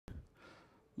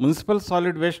Municipal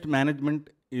solid waste management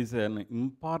is an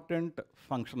important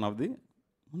function of the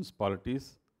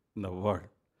municipalities in the world.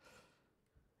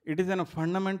 It is a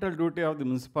fundamental duty of the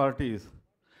municipalities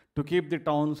to keep the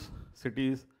towns,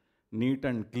 cities neat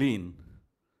and clean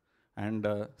and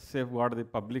safeguard the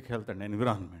public health and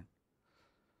environment.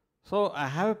 So I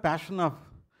have a passion of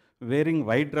wearing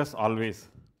white dress always.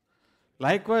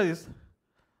 Likewise,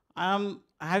 I am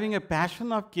having a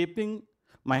passion of keeping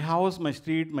my house, my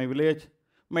street, my village,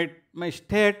 my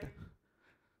state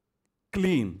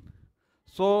clean.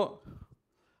 So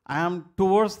I am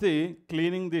towards the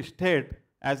cleaning the state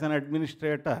as an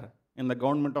administrator in the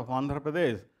government of Andhra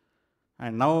Pradesh,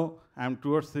 and now I am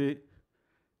towards the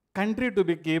country to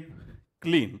be kept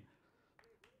clean.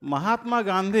 Mahatma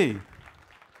Gandhi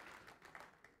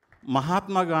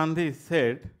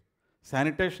said,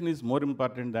 sanitation is more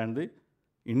important than the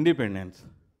independence.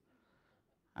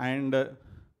 And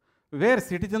where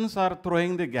citizens are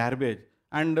throwing the garbage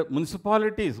and municipal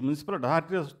authorities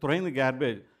throwing the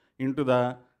garbage into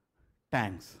the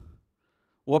tanks,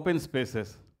 open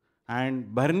spaces,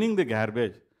 and burning the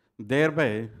garbage,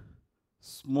 thereby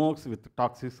smokes with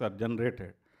toxics are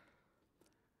generated.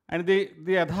 And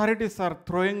the authorities are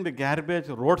throwing the garbage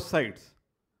roadsides,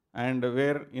 and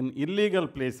where in illegal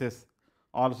places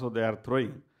also they are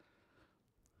throwing.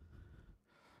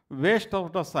 Waste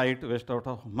out of sight, waste out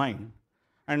of mind.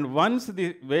 And once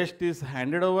the waste is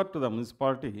handed over to the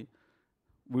municipality,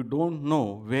 we don't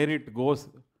know where it goes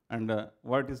and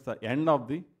what is the end of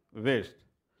the waste.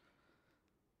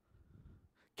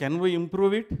 Can we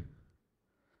improve it?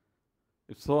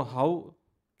 If so, how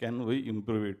can we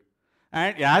improve it?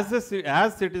 And as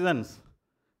citizens,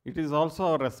 it is also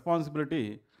our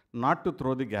responsibility not to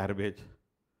throw the garbage.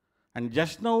 And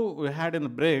just now we had in the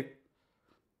break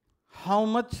how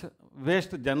much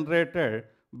waste generated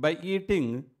by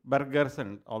eating burgers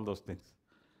and all those things.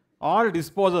 All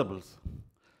disposables.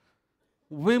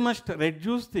 We must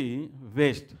reduce the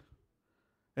waste,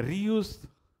 reuse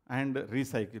and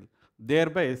recycle.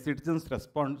 Thereby, citizens'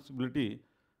 responsibility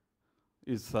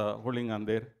is holding on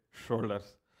their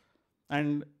shoulders.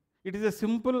 And it is a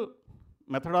simple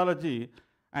methodology,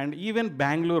 and even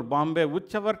Bangalore, Bombay,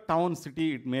 whichever town,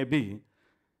 city it may be,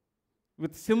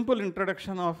 with simple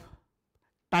introduction of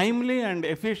timely and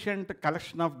efficient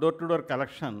collection of door-to-door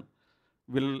collection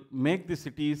will make the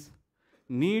cities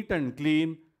neat and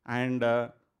clean and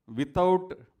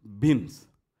without bins.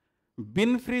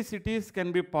 Bin-free cities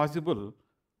can be possible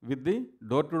with the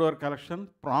door-to-door collection,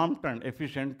 prompt and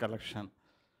efficient collection.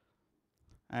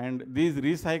 And these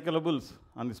recyclables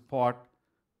on the spot,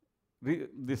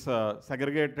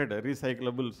 segregated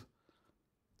recyclables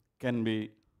can be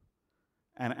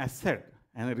an asset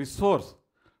and a resource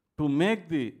to make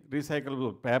the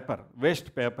recyclable paper,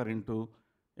 waste paper, into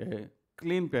a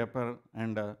clean paper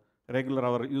and a regular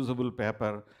or usable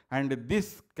paper. And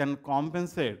this can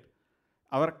compensate,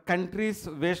 our country's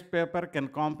waste paper can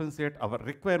compensate our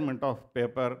requirement of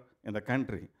paper in the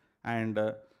country. And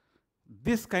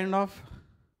this kind of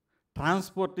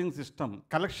transporting system,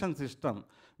 collection system,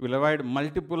 will avoid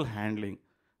multiple handling.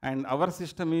 And our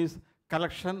system is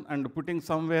collection and putting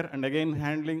somewhere and again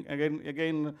handling,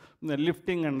 again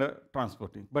lifting and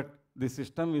transporting. But this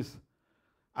system is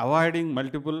avoiding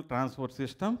multiple transport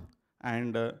system,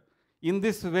 and in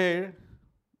this way,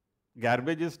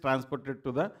 garbage is transported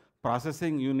to the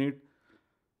processing unit.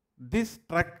 This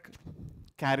truck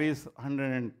carries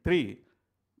 103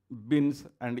 bins,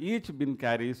 and each bin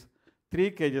carries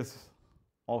 3 kgs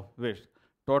of waste.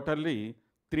 Totally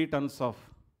 3 tons of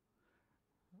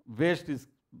waste is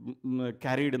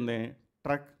carried in the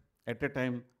truck at a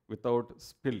time without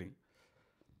spilling.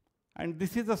 And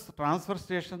this is a transfer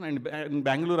station, and in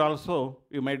Bangalore also,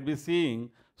 you might be seeing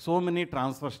so many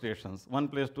transfer stations, one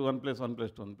place to one place, one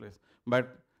place to one place.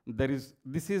 But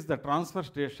this is the transfer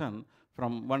station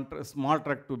from one small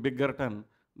truck to bigger ton.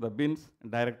 The bins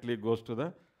directly goes to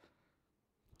the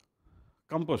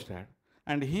compost yard.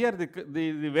 And here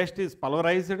the waste is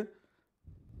pulverized,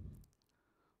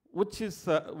 which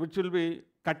will be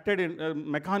cutted in,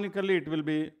 mechanically it will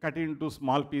be cut into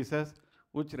small pieces,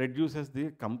 which reduces the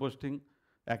composting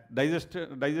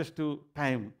digestive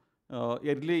time.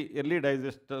 Early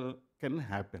digester can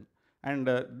happen. And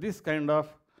this kind of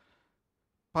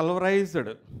pulverized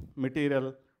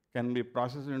material can be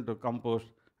processed into compost,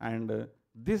 and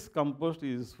this compost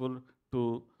is useful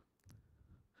to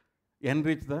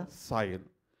enrich the soil.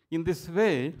 In this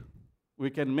way,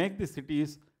 we can make the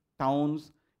cities,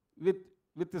 towns,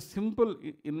 with a simple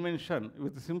invention,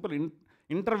 with a simple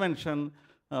intervention,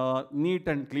 neat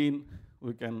and clean,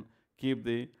 we can keep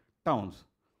the towns.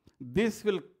 This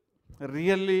will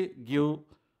really give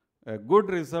a good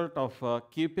result of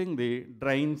keeping the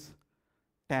drains,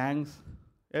 tanks,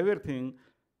 everything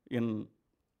in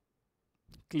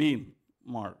clean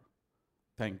mode.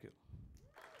 Thank you.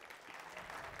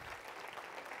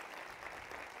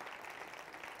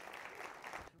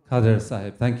 Khadar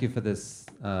Sahib, thank you for this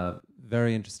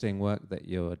very interesting work that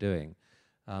you're doing.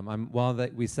 While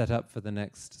we set up for the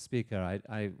next speaker,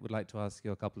 I would like to ask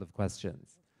you a couple of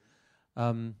questions.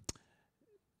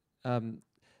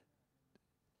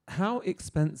 How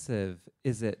expensive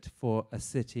is it for a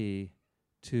city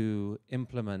to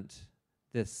implement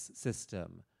this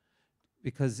system?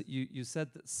 Because you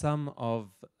said that some of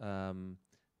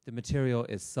the material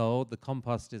is sold, the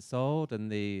compost is sold,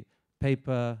 and the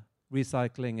paper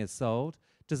recycling is sold.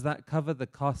 Does that cover the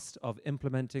cost of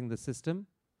implementing the system?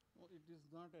 Well, it is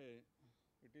not a,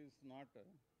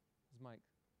 Mike.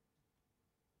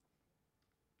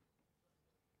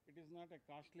 It is not a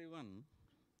costly one.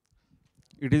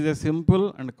 It is a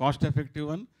simple and cost-effective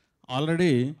one.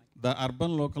 Already, the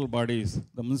urban local bodies,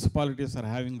 the municipalities are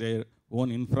having their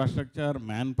own infrastructure,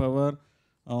 manpower,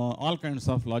 all kinds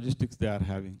of logistics they are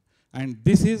having. And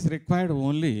this is required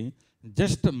only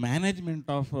just management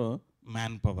of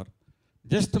manpower.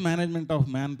 Just management of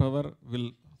manpower will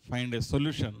find a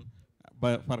solution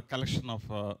for collection of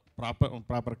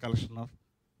proper collection of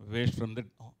waste from the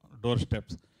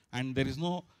doorsteps. And there is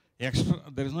no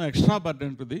extra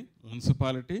burden to the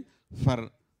municipality for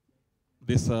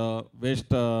this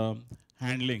waste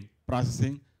handling,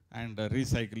 processing, and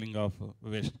recycling of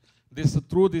waste.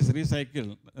 Through this the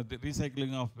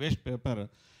recycling of waste paper,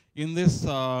 in this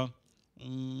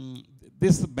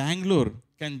this Bangalore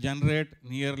can generate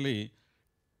nearly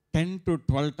 10 to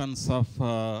 12 tons of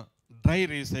dry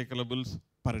recyclables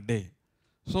per day.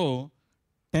 So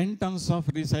 10 tons of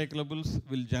recyclables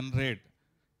will generate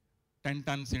 10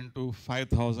 tons into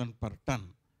 5,000 per ton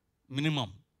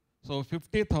minimum. So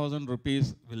 50,000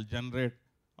 rupees will generate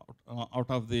out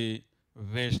of the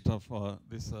waste of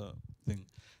this thing.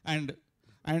 And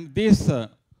this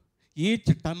each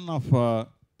ton of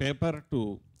paper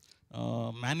to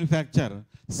manufacture,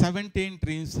 17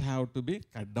 trees have to be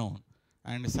cut down.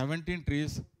 And 17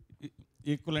 trees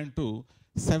equivalent to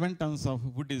 7 tons of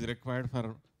wood is required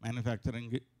for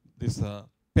manufacturing this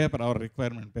paper, our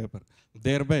requirement paper.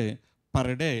 Thereby,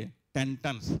 per day, 10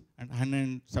 tons and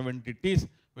 170 trees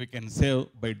we can save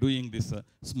by doing this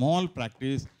small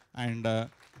practice. And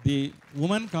the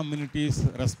women community's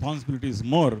responsibility is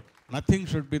more. Nothing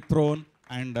should be thrown,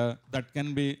 and that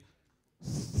can be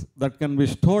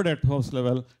stored at house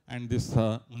level, and this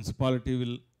municipality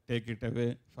will take it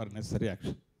away for necessary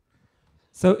action.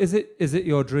 So is it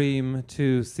your dream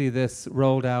to see this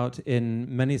rolled out in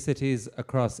many cities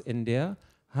across India?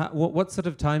 What sort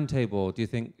of timetable do you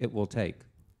think it will take?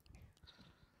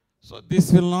 So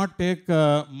this will not take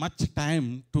much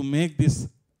time to make this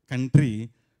country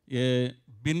a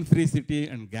bin-free city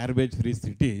and garbage-free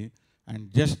city,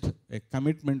 and just a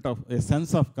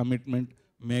sense of commitment,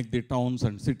 make the towns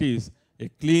and cities a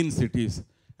clean cities.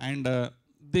 And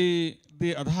the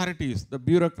authorities, the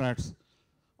bureaucrats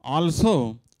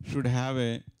also should have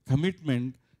a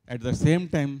commitment. At the same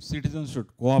time, citizens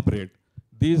should cooperate.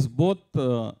 These both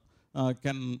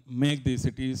can make the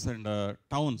cities and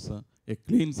towns a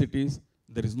clean cities.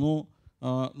 There is no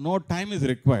time is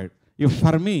required.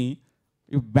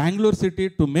 If Bangalore city,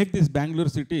 to make this Bangalore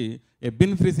city a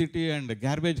bin-free city and a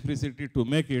garbage-free city, to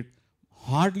make it,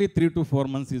 hardly 3 to 4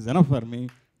 months is enough for me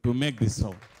to make this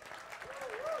so.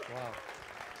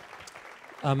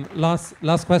 Wow.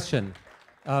 Last question.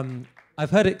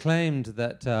 I've heard it claimed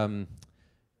that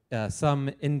some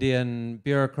Indian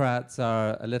bureaucrats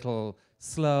are a little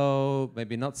slow,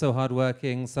 maybe not so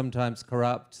hardworking, sometimes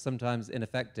corrupt, sometimes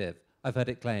ineffective. I've heard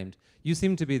it claimed. You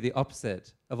seem to be the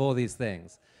opposite of all these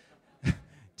things.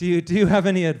 Do you have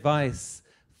any advice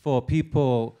for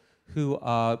people who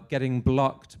are getting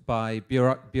blocked by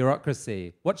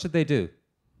bureaucracy? What should they do?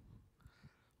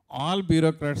 All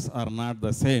bureaucrats are not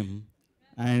the same,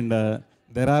 and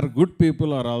there are good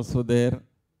people are also there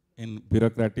in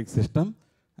bureaucratic system.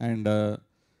 And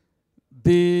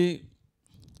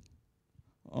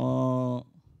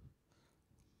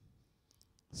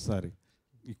sorry,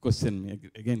 you question me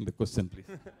again. The question, please.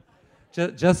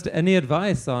 Just any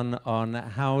advice on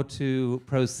how to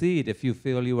proceed if you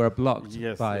feel you are blocked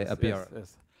by a bureaucrat?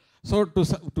 Yes. So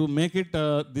to make it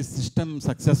this system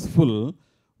successful,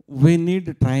 we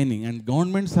need training, and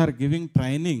governments are giving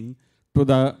training to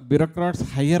the bureaucrats,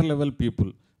 higher level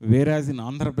people. Whereas in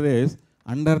Andhra Pradesh,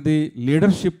 under the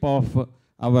leadership of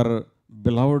our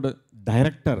beloved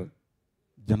director,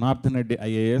 Janardhan Reddy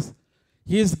IAS,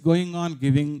 he is going on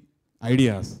giving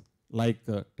ideas like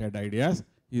TED ideas.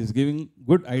 he is giving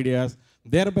good ideas.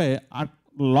 Thereby, at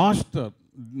last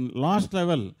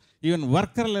level, even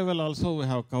worker level also, we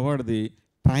have covered the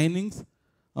trainings.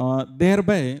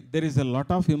 Thereby, there is a lot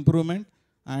of improvement.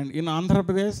 And in Andhra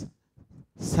Pradesh,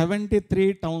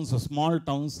 73 towns, small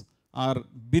towns, are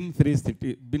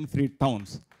bin-free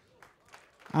towns.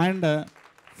 And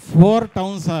 4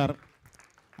 towns are,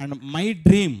 and my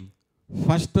dream,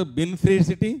 first bin-free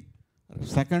city,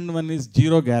 second one is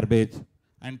zero garbage,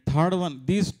 and third one,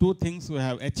 these 2 things we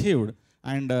have achieved.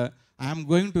 And I am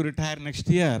going to retire next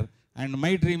year, and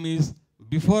my dream is,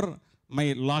 before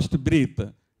my last breath,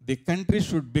 the country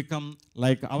should become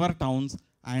like our towns.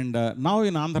 And now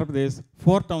in Andhra Pradesh,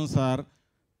 4 towns are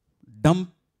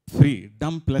dump-free,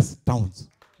 dump-less towns.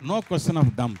 No question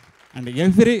of dump. And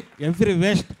every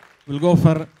waste will go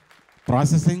for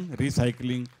processing,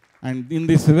 recycling, and in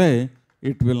this way,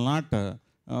 it will not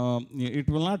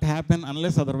happen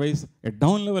unless otherwise at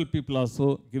down level people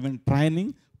also given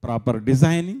training, proper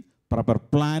designing, proper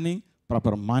planning,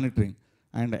 proper monitoring.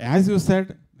 And as you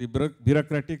said, the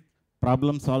bureaucratic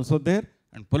problems also there,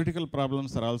 and political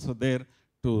problems are also there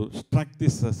to structure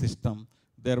this system.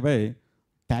 Thereby,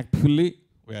 tactfully,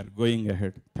 we are going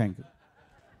ahead. Thank you.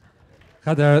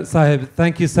 Khadar Sahib,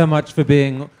 thank you so much for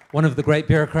being one of the great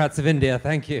bureaucrats of India.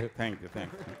 Thank you. Thank you.